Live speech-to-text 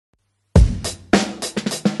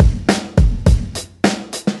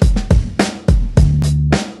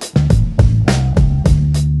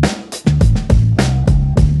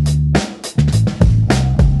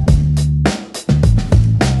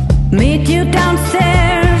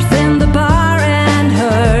downstairs in the bar and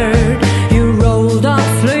heard you rolled off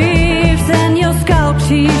sleeves and your scalp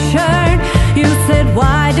t-shirt. You said,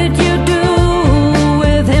 why did you do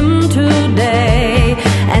with him today?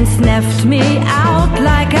 And sniffed me out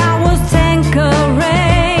like I was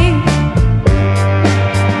Tanqueray.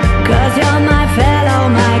 'Cause you're my fellow,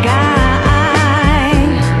 my guy.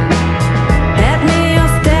 Had me your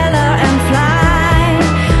Stellar and fly.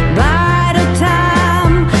 By the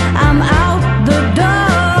time I'm out the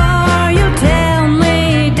door, you tear me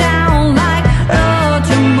down like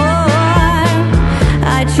Roger Moore.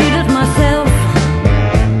 I cheated myself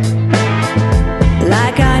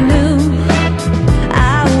like I knew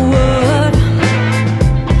I would.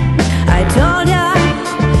 I told ya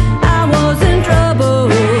I was in trouble,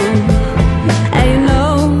 and you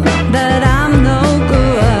know that I'm no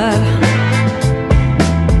good.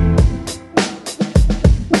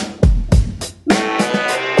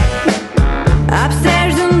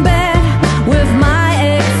 Upstairs in bed with my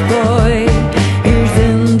ex-boy, he's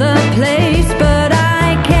in the place but I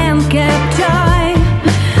can't get joy.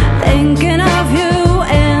 Thinking of you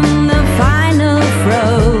in the final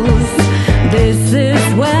throes. This is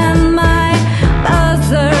when